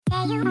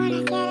you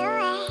wanna get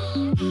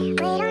away. We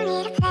don't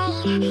need a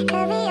plane,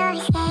 could be your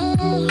escape.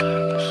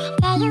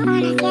 Say you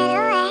wanna get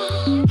away.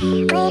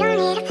 We don't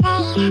need a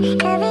plane,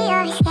 could be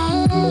your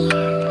escape.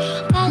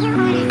 Say you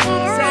wanna get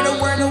away. Say the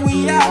word and we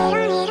out. We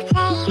don't need a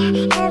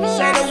plane, could be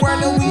Say the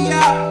word and we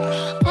out.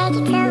 take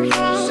it to a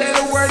place. Say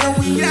the word and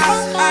we out.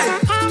 Ay,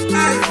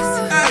 ay,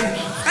 ay,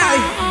 ay,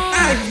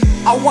 ay.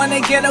 I wanna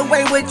get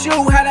away with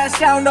you, how that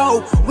sound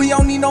though? We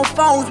don't need no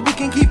phones, we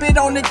can keep it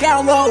on the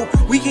down low.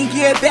 We can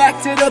get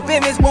back to the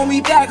business when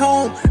we back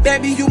home.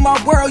 Baby, you my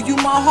world, you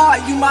my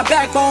heart, you my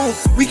backbone.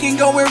 We can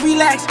go and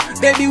relax,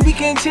 baby, we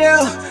can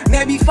chill.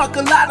 Maybe fuck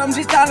a lot, I'm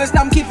just honest,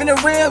 I'm keeping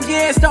it real.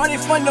 Yeah, started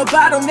from the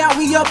bottom, now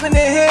we up in the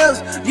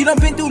hills. You done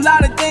been through a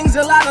lot of things,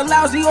 a lot of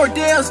lousy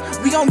ordeals.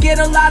 We gon' get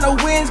a lot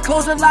of wins,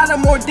 close a lot of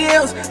more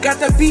deals. Got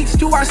the beats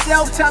to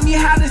ourselves, tell me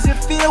how does it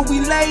feel?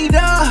 We laid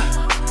up,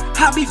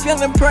 I be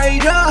feeling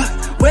prayed up.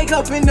 Wake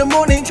up in the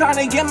morning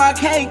tryna get my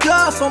cake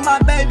up for my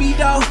baby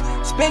though.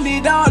 Spend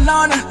it all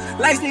on her.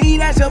 Likes to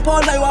eat at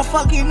Chipotle while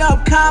fucking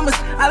up commas.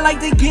 I like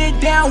to get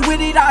down with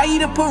it, I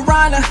eat a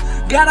piranha.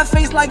 Got a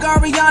face like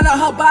Ariana,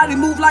 her body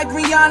move like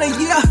Rihanna,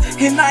 yeah.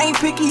 And I ain't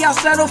picky, I'll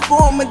settle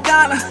for a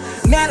Madonna.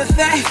 Matter of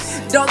fact,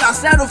 dog, I'll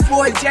settle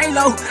for a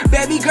J-Lo.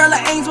 Baby girl,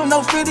 an angel,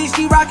 no fitty,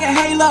 she rockin'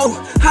 Halo.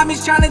 I'm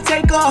just tryna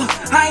take off,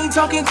 I ain't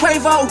talking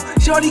Quavo.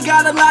 Shorty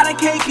got a lot of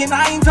cake and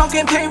I ain't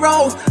talking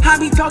payroll. I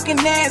be talking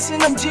ass in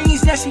them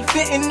jeans that she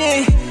fitting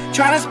in.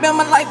 Tryna spend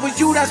my life with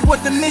you, that's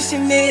what the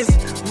mission is.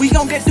 We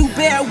gon' get through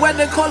bad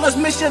weather, call us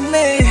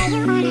Michelin.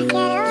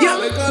 Yeah,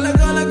 let go, let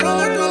go, let go,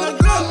 let go, let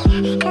go.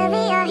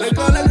 Let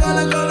go, let go,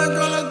 let go, let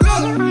go, let go.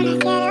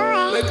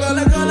 Let go,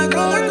 let go, let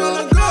go, let go,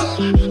 let go.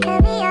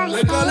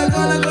 Let go, let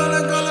go, let go,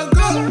 let go, let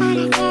go.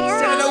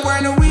 Say the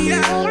word and we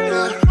out.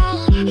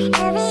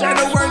 Say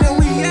the word and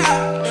we out.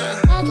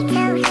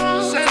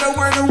 Say the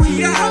word and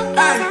we out.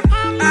 Ay,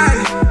 ay,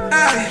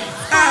 ay,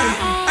 ay,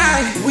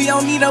 ay. We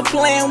don't need a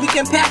plan, we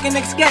can pack and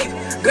escape.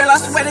 Girl, I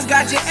swear to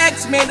God, your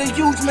ex made a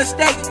huge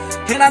mistake.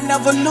 And I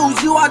never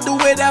lose you, I'll do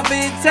whatever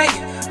it takes.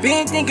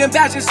 Been thinking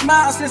about your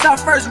smile since our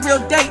first real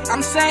date.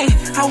 I'm saying,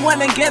 I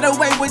wanna get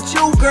away with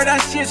you, girl,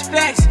 that shit's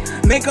facts.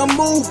 Make a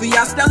movie,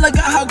 I still got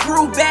her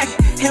groove back.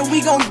 And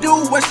we gon'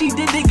 do what she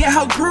did to get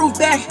her groove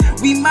back.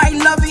 We might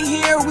love it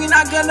here, we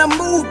not gonna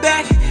move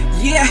back.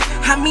 Yeah,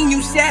 I mean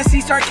you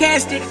sassy,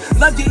 sarcastic.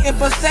 Love your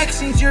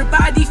imperfections, your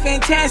body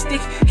fantastic.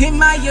 In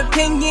my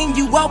opinion,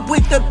 you up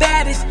with the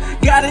baddest.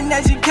 Got an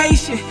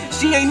education,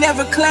 she ain't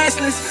never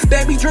classless.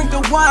 Baby drink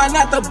the wine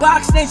out the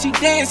box, then she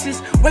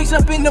dances. Wakes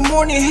up in the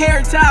morning,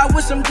 hair tied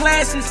with some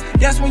glasses.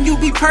 That's when you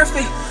be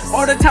perfect,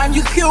 all the time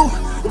you cute.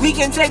 We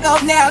can take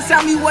off now,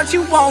 tell me what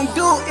you won't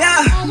do,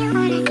 yeah.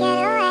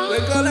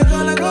 Let go, let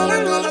go, let go,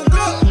 let go, let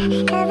go.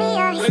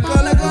 Let go,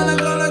 let go, let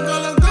go, let go,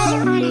 let go.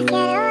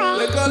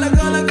 Let go, let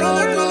go, let go,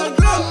 let go, let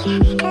go.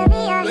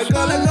 Let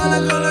go, let go,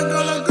 let go, let go,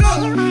 let go.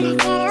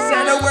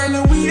 Say the word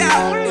and we out,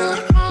 yeah.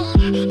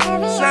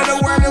 Say the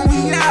word and we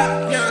out,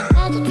 yeah.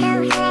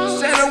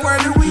 Say the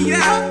word and we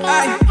out,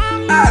 ay,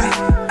 ay,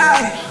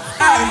 ay,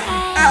 ay,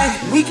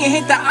 ay. We can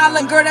hit the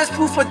island, girl, that's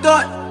proof for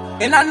thought.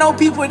 And I know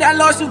people that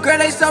lost you, girl,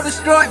 they so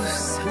distraught.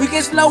 We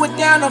can slow it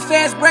down on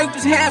fast break,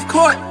 just half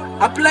court.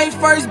 I play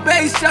first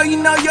base, so you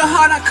know your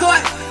heart I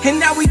caught. And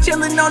now we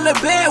chillin' on the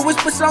bed,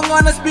 whisper song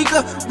on the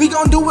speaker. We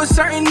gon' do a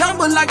certain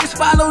number like it's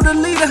follow the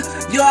leader.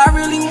 Yo, I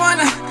really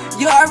wanna,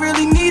 yo, I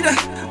really need her.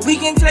 We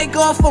can take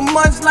off for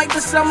months like the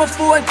summer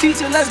for a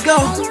teacher, let's go.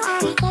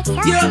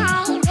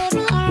 Yeah.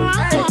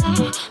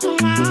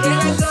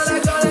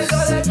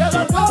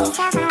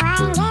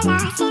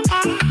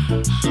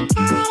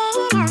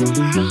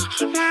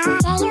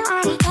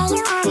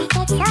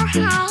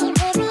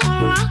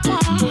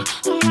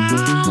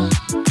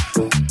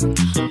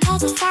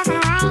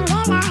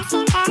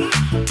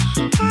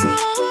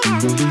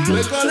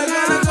 Let go, let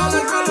go, let go,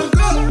 let go, let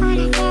go.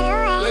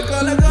 Let go,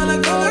 let go,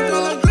 let go, let go,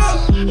 let go.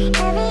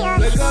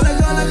 Let go, let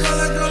go, let go,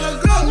 let go,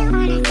 let go.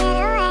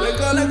 Let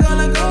go, let go,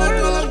 let go, let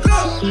go, let go.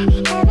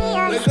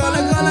 Let go,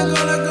 let go, let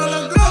go, let go,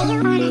 let go.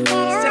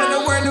 Say the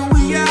word and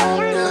we out,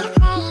 yeah.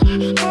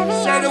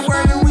 Say the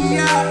word and we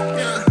out,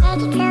 yeah.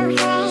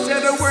 Say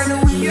the word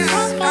and we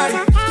out, ay,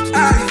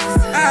 ay,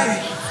 ay,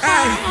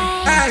 ay,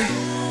 ay.